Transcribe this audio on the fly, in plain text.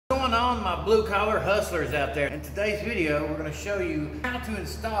going on, my blue collar hustlers out there? In today's video, we're going to show you how to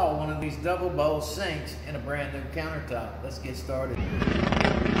install one of these double bowl sinks in a brand new countertop. Let's get started.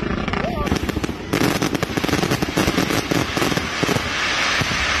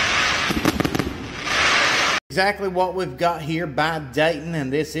 Exactly what we've got here by Dayton,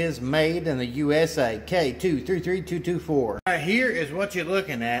 and this is made in the USA, K233224. Right here is what you're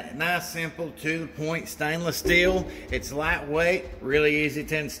looking at. Nice, simple, to the point stainless steel. It's lightweight, really easy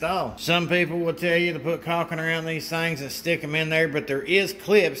to install. Some people will tell you to put caulking around these things and stick them in there, but there is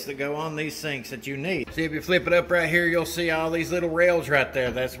clips that go on these sinks that you need. See, if you flip it up right here, you'll see all these little rails right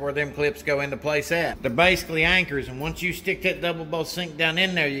there. That's where them clips go into place at. They're basically anchors, and once you stick that double bowl sink down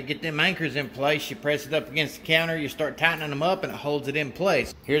in there, you get them anchors in place. You press it up against the counter, you start tightening them up, and it holds it in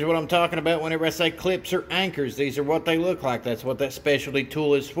place. Here's what I'm talking about whenever I say clips or anchors. These are what they look like. That's what that specialty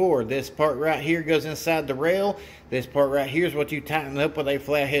tool is for. This part right here goes inside the rail. This part right here is what you tighten up with a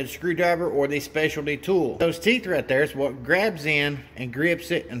flathead screwdriver or the specialty tool. Those teeth right there is what grabs in and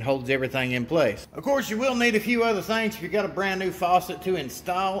grips it and holds everything in place. Of course, you will need a few other things if you've got a brand new faucet to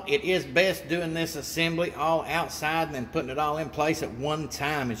install. It is best doing this assembly all outside and then putting it all in place at one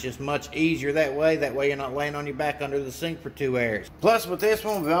time. It's just much easier that way. That way you're not laying on your back under the sink for 2 hours. Plus, with this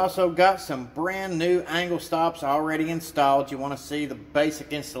one, we've also got some brand new angle stops already installed. You want to see the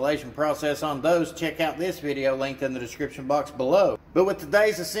basic installation process on those, check out this video linked in the description box below. But with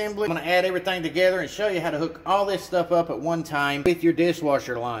today's assembly, I'm going to add everything together and show you how to hook all this stuff up at one time with your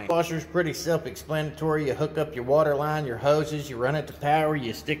dishwasher line. Dishwasher is pretty self-explanatory. You hook up your water line, your hoses, you run it to power,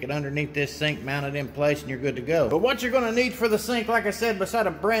 you stick it underneath this sink, mount it in place, and you're good to go. But what you're going to need for the sink, like I said, beside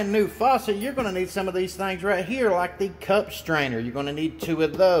a brand new faucet, you're going to need some of these things right here, like the cup strainer. You're going to need 2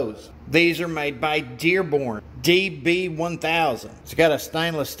 of those. These are made by Dearborn, DB1000. It's got a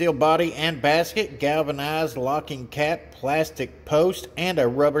stainless steel body and basket, galvanized locking cap, plastic post, and a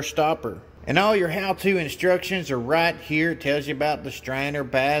rubber stopper. And all your how-to instructions are right here. It tells you about the strainer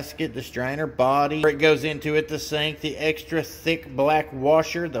basket, the strainer body, where it goes into it, the sink, the extra thick black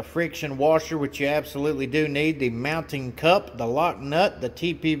washer, the friction washer, which you absolutely do need, the mounting cup, the lock nut, the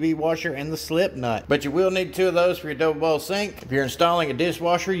TPV washer, and the slip nut. But you will need 2 of those for your double bowl sink. If you're installing a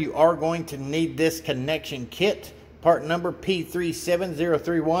dishwasher, you are going to need this connection kit. Part number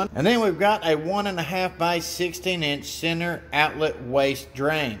P37031. And then we've got a 1.5 by 16 inch center outlet waste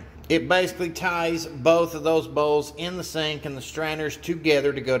drain. It basically ties both of those bowls in the sink and the strainers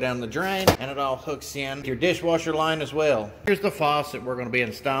together to go down the drain, and it all hooks in your dishwasher line as well. Here's the faucet we're going to be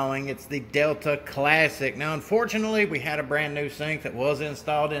installing. It's the Delta Classic. Now, unfortunately, we had a brand new sink that was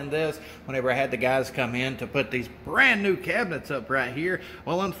installed in this whenever I had the guys come in to put these brand new cabinets up right here.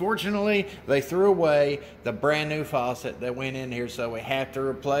 Well, unfortunately, they threw away the brand new faucet that went in here, so we have to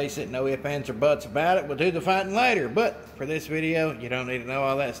replace it. No ifs, ands, or buts about it. We'll do the fighting later, but for this video, you don't need to know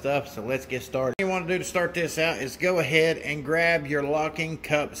all that stuff. So let's get started. What you want to do to start this out is go ahead and grab your locking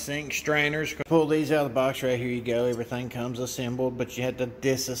cup sink strainers. Pull these out of the box right here. You go. Everything comes assembled, but you have to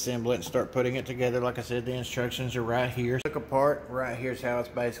disassemble it and start putting it together. Like I said, the instructions are right here. Took apart. Right here's how it's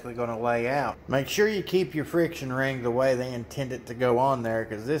basically going to lay out. Make sure you keep your friction ring the way they intend it to go on there,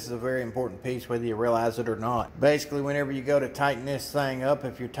 because this is a very important piece whether you realize it or not. Basically, whenever you go to tighten this thing up,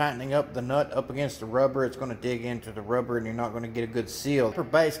 if you're tightening up the nut up against the rubber, it's going to dig into the rubber and you're not going to get a good seal.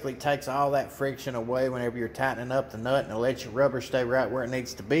 It basically takes all that friction away whenever you're tightening up the nut, and it lets your rubber stay right where it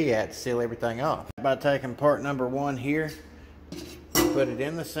needs to be at to seal everything off. By taking part number 1 here, put it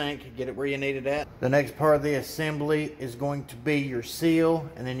in the sink, get it where you need it at. The next part of the assembly is going to be your seal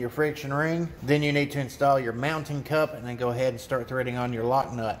and then your friction ring. Then you need to install your mounting cup and then go ahead and start threading on your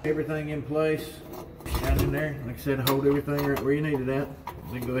lock nut. Everything in place down in there. Like I said, hold everything right where you need it at.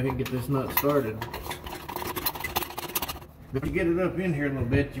 Then go ahead and get this nut started. If you get it up in here a little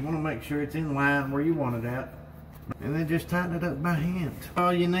bit, you want to make sure it's in line where you want it at. And then just tighten it up by hand.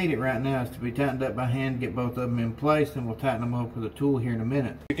 All you need it right now is to be tightened up by hand, get both of them in place, and we'll tighten them up with a tool here in a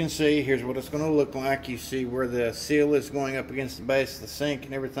minute. You can see, here's what it's going to look like. You see where the seal is going up against the base of the sink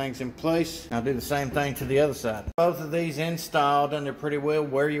and everything's in place. I'll do the same thing to the other side. Both of these installed, and they're pretty well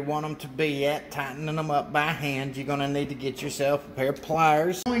where you want them to be at. Tightening them up by hand, you're going to need to get yourself a pair of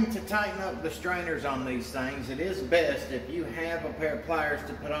pliers. Going to tighten up the strainers on these things, it is best if you have a pair of pliers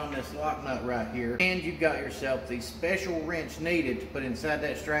to put on this lock nut right here, and you've got yourself these the special wrench needed to put inside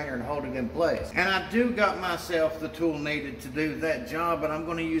that strainer and hold it in place. And I do got myself the tool needed to do that job, but I'm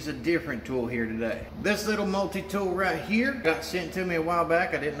going to use a different tool here today. This little multi-tool right here got sent to me a while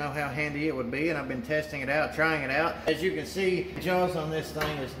back. I didn't know how handy it would be, and I've been testing it out, trying it out. As you can see, the jaws on this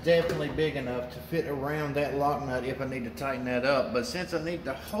thing is definitely big enough to fit around that lock nut if I need to tighten that up. But since I need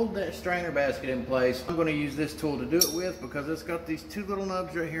to hold that strainer basket in place, I'm going to use this tool to do it with, because it's got these two little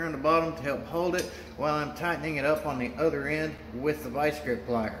nubs right here on the bottom to help hold it while I'm tightening it up on the other end with the vice grip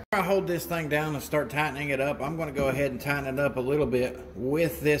plier. Before I hold this thing down and start tightening it up, I'm going to go ahead and tighten it up a little bit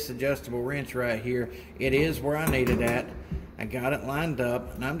with this adjustable wrench right here. It is where I need it at. I got it lined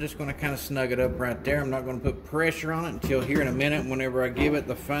up, and I'm just going to kind of snug it up right there. I'm not going to put pressure on it until here in a minute whenever I give it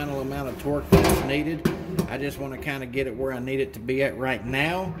the final amount of torque that's needed. I just want to kind of get it where I need it to be at right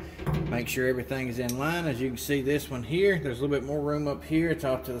now. Make sure everything is in line. As you can see, this one here, there's a little bit more room up here. It's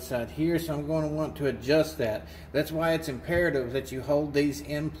off to the side here, so I'm going to want to adjust that. That's why it's imperative that you hold these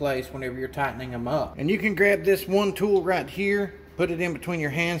in place whenever you're tightening them up. And you can grab this one tool right here, put it in between your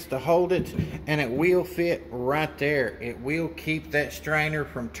hands to hold it, and it will fit right there. It will keep that strainer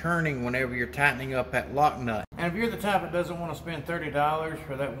from turning whenever you're tightening up that lock nut. And if you're the type that doesn't want to spend $30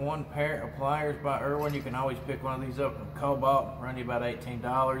 for that one pair of pliers by Irwin, you can always pick one of these up from KOBALT, run you about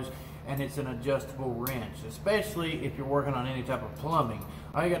 $18, and it's an adjustable wrench, especially if you're working on any type of plumbing.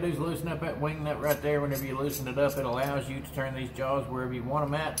 All you gotta do is loosen up that wing nut right there. Whenever you loosen it up, it allows you to turn these jaws wherever you want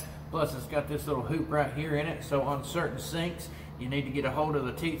them at. Plus, it's got this little hoop right here in it, so on certain sinks, you need to get a hold of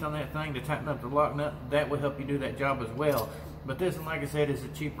the teeth on that thing to tighten up the lock nut. That will help you do that job as well. But this one, like I said, is a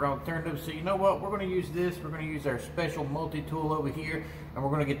cheaper alternative. So you know what? We're going to use this. We're going to use our special multi-tool over here, and we're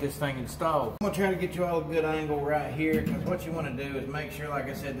going to get this thing installed. I'm going to try to get you all a good angle right here, because what you want to do is make sure, like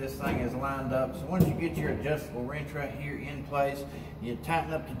I said, this thing is lined up. So once you get your adjustable wrench right here in place, you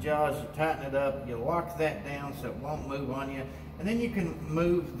tighten up the jaws, you tighten it up, you lock that down so it won't move on you. And then you can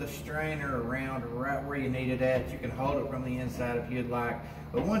move the strainer around right where you need it at. You can hold it from the inside if you'd like.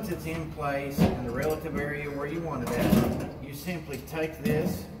 But once it's in place in the relative area where you want it at, you simply take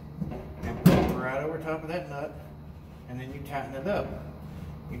this and put it right over top of that nut, and then you tighten it up.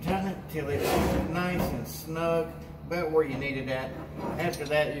 You tighten it till it's nice and snug, about where you need it at. After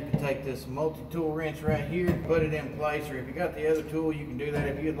that, you can take this multi-tool wrench right here, put it in place, or if you got the other tool, you can do that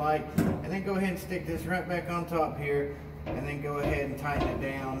if you'd like. And then go ahead and stick this right back on top here, and then go ahead and tighten it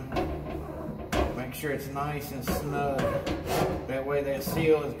down. Make sure it's nice and snug. That way that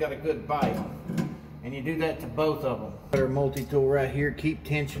seal has got a good bite. And you do that to both of them. Put our multi-tool right here, keep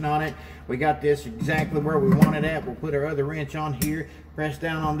tension on it. We got this exactly where we want it at. We'll put our other wrench on here, press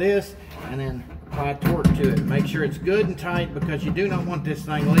down on this, and then apply torque to it. Make sure it's good and tight, because you do not want this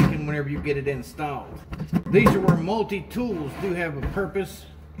thing leaking whenever you get it installed. These are where multi-tools do have a purpose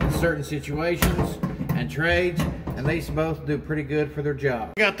in certain situations and trades, and these both do pretty good for their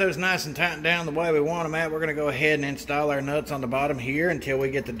job. We got those nice and tightened down the way we want them at. We're going to go ahead and install our nuts on the bottom here until we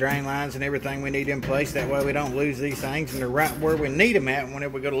get the drain lines and everything we need in place. That way we don't lose these things, and they're right where we need them at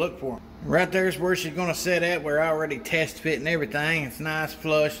whenever we go to look for them. Right there's where she's going to set at. We're already test fitting everything. It's nice,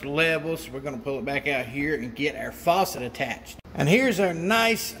 flush, level, so we're going to pull it back out here and get our faucet attached. And here's our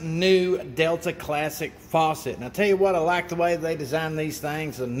nice new Delta Classic faucet. And I tell you what, I like the way they designed these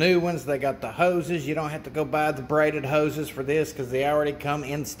things. The new ones, they got the hoses. You don't have to go buy the braided hoses for this, because they already come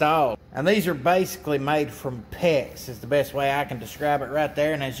installed. And these are basically made from PEX, is the best way I can describe it right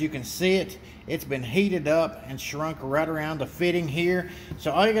there. And as you can see it, it's been heated up and shrunk right around the fitting here.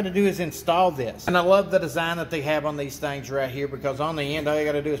 So all you got to do is install this. And I love the design that they have on these things right here, because on the end, all you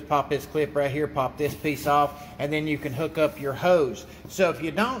got to do is pop this clip right here, pop this piece off, and then you can hook up your hose. So if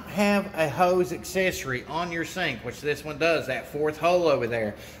you don't have a hose accessory on your sink, which this one does, that fourth hole over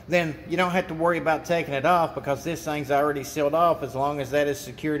there, then you don't have to worry about taking it off, because this thing's already sealed off as long as that is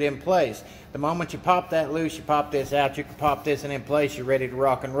secured in place. The moment you pop that loose, you pop this out, you can pop this in place, you're ready to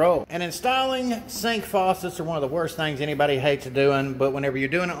rock and roll. And installing sink faucets are one of the worst things anybody hates doing, but whenever you're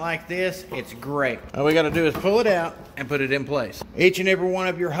doing it like this, it's great. All we got to do is pull it out and put it in place. Each and every one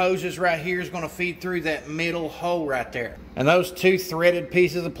of your hoses right here is going to feed through that middle hole right there. And those two threaded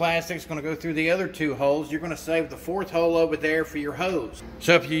pieces of plastic is going to go through the other two holes. You're going to save the fourth hole over there for your hose.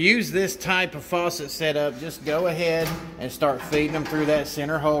 So if you use this type of faucet setup, just go ahead and start feeding them through that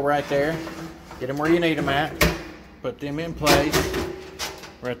center hole right there. Get them where you need them at. Put them in place.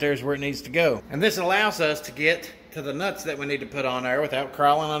 Right there's where it needs to go. And this allows us to get to the nuts that we need to put on there without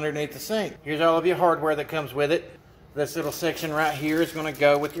crawling underneath the sink. Here's all of your hardware that comes with it. This little section right here is going to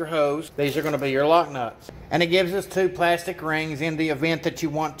go with your hose. These are going to be your lock nuts. And it gives us two plastic rings in the event that you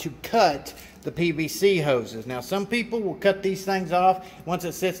want to cut the PVC hoses. Now some people will cut these things off. Once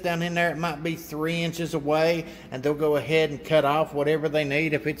it sits down in there, it might be 3 inches away, and they'll go ahead and cut off whatever they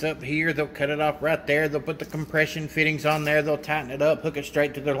need. If it's up here, they'll cut it off right there. They'll put the compression fittings on there, they'll tighten it up, hook it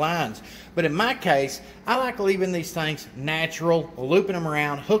straight to their lines. But in my case, I like leaving these things natural, looping them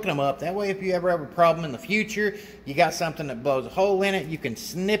around, hooking them up. That way if you ever have a problem in the future, you got something that blows a hole in it, you can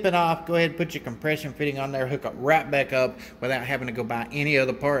snip it off, go ahead and put your compression fitting on there, hook it right back up without having to go buy any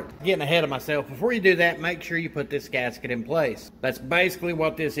other part. Getting ahead of myself, before you do that, make sure you put this gasket in place. That's basically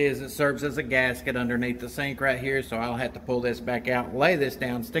what this is. It serves as a gasket underneath the sink right here, so I'll have to pull this back out, lay this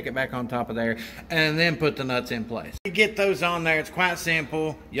down, stick it back on top of there, and then put the nuts in place. You get those on there, it's quite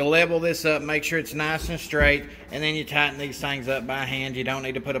simple. You level this up, make sure it's nice and straight, and then you tighten these things up by hand. You don't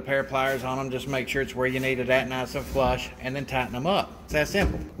need to put a pair of pliers on them, just make sure it's where you need it at, nice and flush, and then tighten them up. It's that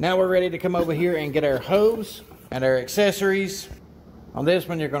simple. Now we're ready to come over here and get our hose and our accessories. On this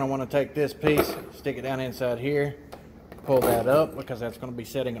one, you're going to want to take this piece, stick it down inside here, pull that up because that's going to be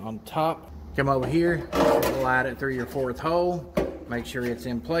sitting on top. Come over here, slide it through your 4th hole, make sure it's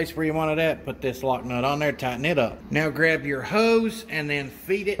in place where you want it at, put this lock nut on there, tighten it up. Now grab your hose and then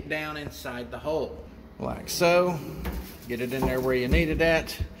feed it down inside the hole, like so. Get it in there where you need it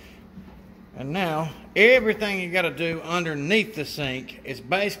at. And now, everything you got to do underneath the sink is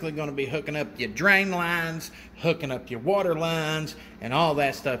basically going to be hooking up your drain lines, hooking up your water lines, and all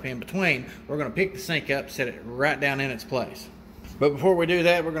that stuff in between. We're going to pick the sink up, set it right down in its place. But before we do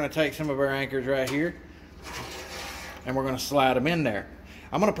that, we're going to take some of our anchors right here, and we're going to slide them in there.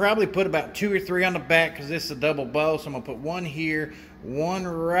 I'm going to probably put about 2 or 3 on the back because this is a double bow, so I'm going to put one here, one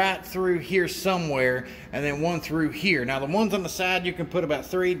right through here somewhere, and then one through here. Now the ones on the side, you can put about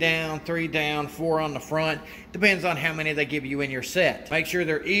 3 down, 4 on the front. Depends on how many they give you in your set. Make sure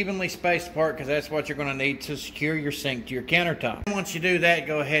they're evenly spaced apart because that's what you're going to need to secure your sink to your countertop. Once you do that,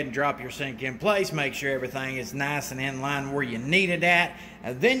 go ahead and drop your sink in place. Make sure everything is nice and in line where you need it at,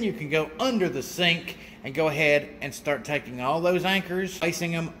 and then you can go under the sink and go ahead and start taking all those anchors,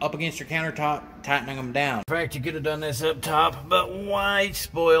 placing them up against your countertop, tightening them down. In fact, you could have done this up top, but why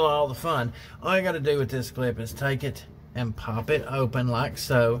spoil all the fun? All you got to do with this clip is take it and pop it open like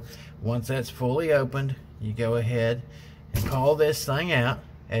so. Once that's fully opened, you go ahead and pull this thing out.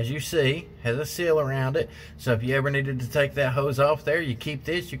 As you see, has a seal around it, so if you ever needed to take that hose off there, you keep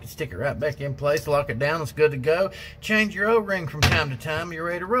this, you can stick it right back in place, lock it down, it's good to go. Change your O-ring from time to time, you're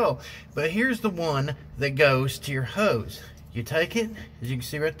ready to roll. But here's the one that goes to your hose. You take it, as you can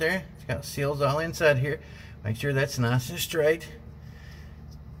see right there, it's got seals all inside here. Make sure that's nice and straight.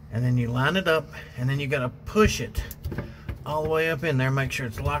 And then you line it up, and then you gotta push it all the way up in there, make sure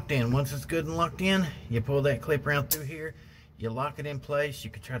it's locked in. Once it's good and locked in, you pull that clip around through here, you lock it in place.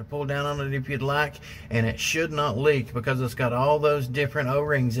 You can try to pull down on it if you'd like, and it should not leak because it's got all those different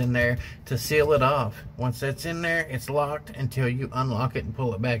O-rings in there to seal it off. Once that's in there, it's locked until you unlock it and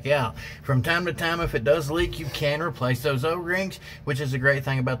pull it back out. From time to time, if it does leak, you can replace those O-rings, which is a great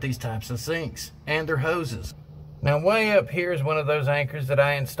thing about these types of sinks and their hoses. Now way up here is one of those anchors that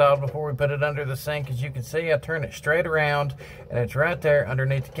I installed before we put it under the sink. As you can see, I turn it straight around and it's right there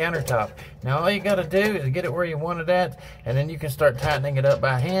underneath the countertop. Now all you got to do is get it where you want it at, and then you can start tightening it up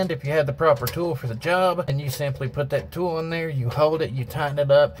by hand if you have the proper tool for the job. And you simply put that tool in there, you hold it, you tighten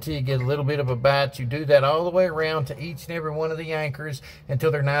it up until you get a little bit of a bite. You do that all the way around to each and every one of the anchors until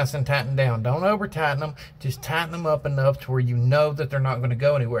they're nice and tightened down. Don't over tighten them, just tighten them up enough to where you know that they're not going to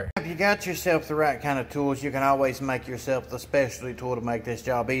go anywhere. If you got yourself the right kind of tools, you can always make yourself the specialty tool to make this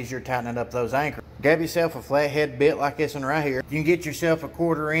job easier, tightening up those anchors. Grab yourself a flathead bit like this one right here. You can get yourself a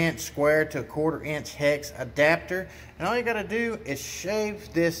 1/4 inch square to a 1/4 inch hex adapter, and all you got to do is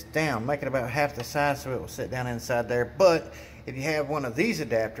shave this down, make it about half the size so it will sit down inside there. But if you have one of these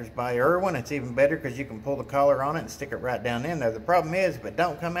adapters by Irwin, it's even better because you can pull the collar on it and stick it right down in there. The problem is, if it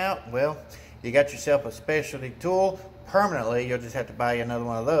don't come out, well, you got yourself a specialty tool. Permanently, you'll just have to buy you another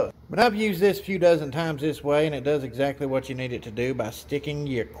one of those. But I've used this a few dozen times this way, and it does exactly what you need it to do by sticking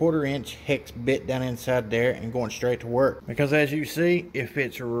your 1/4 inch hex bit down inside there and going straight to work. Because as you see, it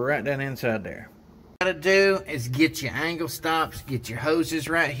fits right down inside there. What you gotta do is get your angle stops, get your hoses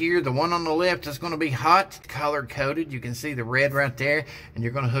right here. The one on the left is going to be hot, color coded. You can see the red right there, and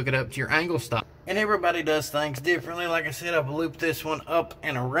you're going to hook it up to your angle stop. And everybody does things differently. Like I said, I've looped this one up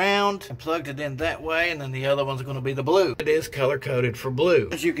and around and plugged it in that way, and then the other one's going to be the blue. It is color coded for blue.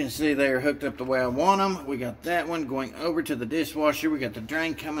 As you can see, they are hooked up the way I want them. We got that one going over to the dishwasher. We got the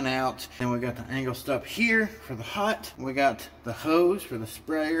drain coming out, and we got the angle stop here for the hot. We got the hose for the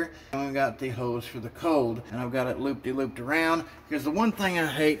sprayer, and we got the hose for the cold. And I've got it looped around, because the one thing I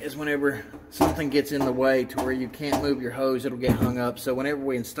hate is whenever something gets in the way to where you can't move your hose, it'll get hung up. So whenever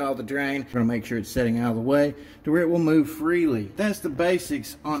we install the drain, we're going to make sure it's setting out of the way to where it will move freely. That's the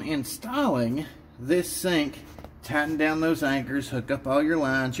basics on installing this sink. Tighten down those anchors, hook up all your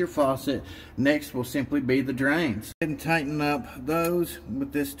lines, your faucet. Next will simply be the drains. And tighten up those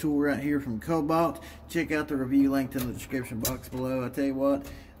with this tool right here from KOBALT. Check out the review linked in the description box below. I tell you what,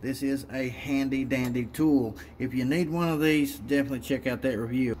 this is a handy dandy tool. If you need one of these, definitely check out that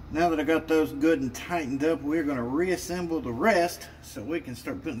review. Now that I got those good and tightened up, we're going to reassemble the rest so we can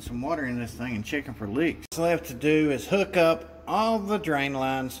start putting some water in this thing and checking for leaks. What's left to do is hook up all the drain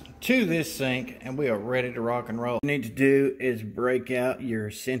lines to this sink, and we are ready to rock and roll. What you need to do is break out your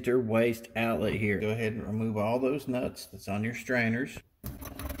center waste outlet here. Go ahead and remove all those nuts that's on your strainers.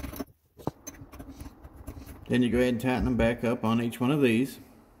 Then you go ahead and tighten them back up on each one of these.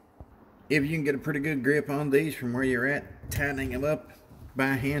 If you can get a pretty good grip on these from where you're at, tightening them up by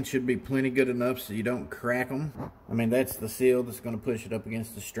hand should be plenty good enough so you don't crack them. I mean, that's the seal that's going to push it up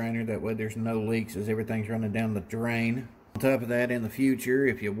against the strainer. That way there's no leaks as everything's running down the drain. On top of that, in the future,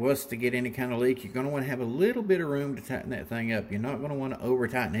 if you was to get any kind of leak, you're going to want to have a little bit of room to tighten that thing up. You're not going to want to over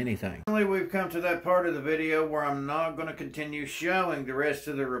tighten anything. Finally, we've come to that part of the video where I'm not going to continue showing the rest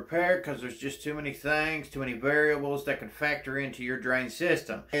of the repair because there's just too many things, too many variables that could factor into your drain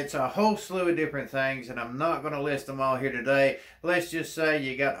system. It's a whole slew of different things, and I'm not going to list them all here today. Let's just say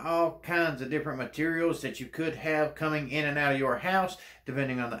you got all kinds of different materials that you could have coming in and out of your house,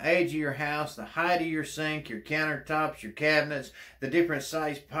 depending on the age of your house, the height of your sink, your countertops, your cabinets, the different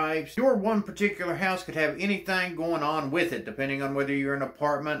size pipes. Your one particular house could have anything going on with it, depending on whether you're an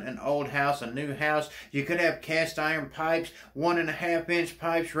apartment, an old house, a new house. You could have cast iron pipes, 1.5 inch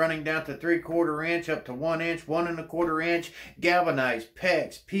pipes running down to 3/4 inch up to 1 inch, 1.25 inch, galvanized,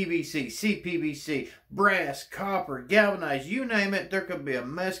 PEX, PVC, CPVC, brass, copper, galvanized, you name it. There could be a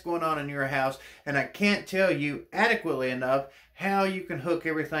mess going on in your house, and I can't tell you adequately enough how you can hook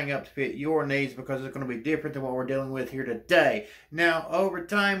everything up to fit your needs, because it's going to be different than what we're dealing with here today. Now, over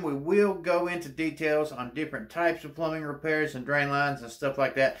time, we will go into details on different types of plumbing repairs and drain lines and stuff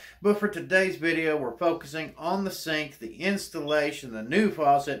like that. But for today's video, we're focusing on the sink, the installation, the new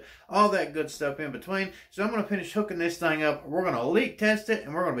faucet, all that good stuff in between. So I'm going to finish hooking this thing up. We're going to leak test it,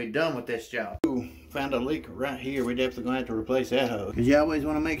 and we're going to be done with this job. Ooh, found a leak right here. We're definitely going to have to replace that hose, because you always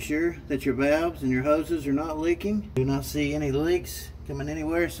want to make sure that your valves and your hoses are not leaking. Do not see any leaks coming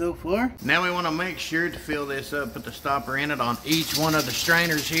anywhere so far. Now we want to make sure to fill this up, put the stopper in it on each one of the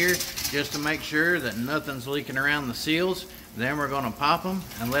strainers here, just to make sure that nothing's leaking around the seals. Then we're going to pop them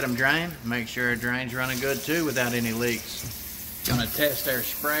and let them drain. Make sure our drain's running good too without any leaks. Going to test our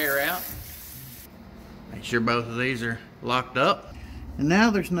sprayer out. Make sure both of these are locked up. And now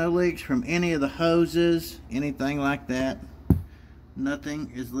there's no leaks from any of the hoses, anything like that.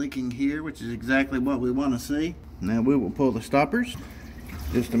 Nothing is leaking here, which is exactly what we want to see. Now we will pull the stoppers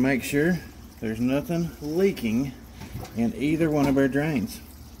just to make sure there's nothing leaking in either one of our drains.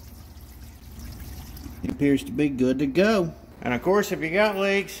 It appears to be good to go. And of course, if you got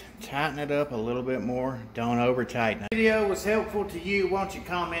leaks, tighten it up a little bit more. Don't over tighten it. If the video was helpful to you, why don't you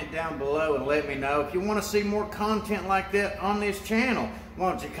comment down below and let me know. If you want to see more content like that on this channel, why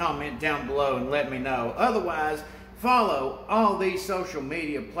don't you comment down below and let me know. Otherwise, follow all these social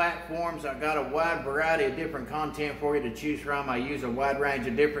media platforms. I've got a wide variety of different content for you to choose from. I use a wide range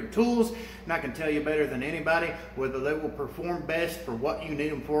of different tools, and I can tell you better than anybody whether they will perform best for what you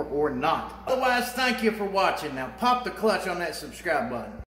need them for or not. Otherwise, thank you for watching. Now pop the clutch on that subscribe button.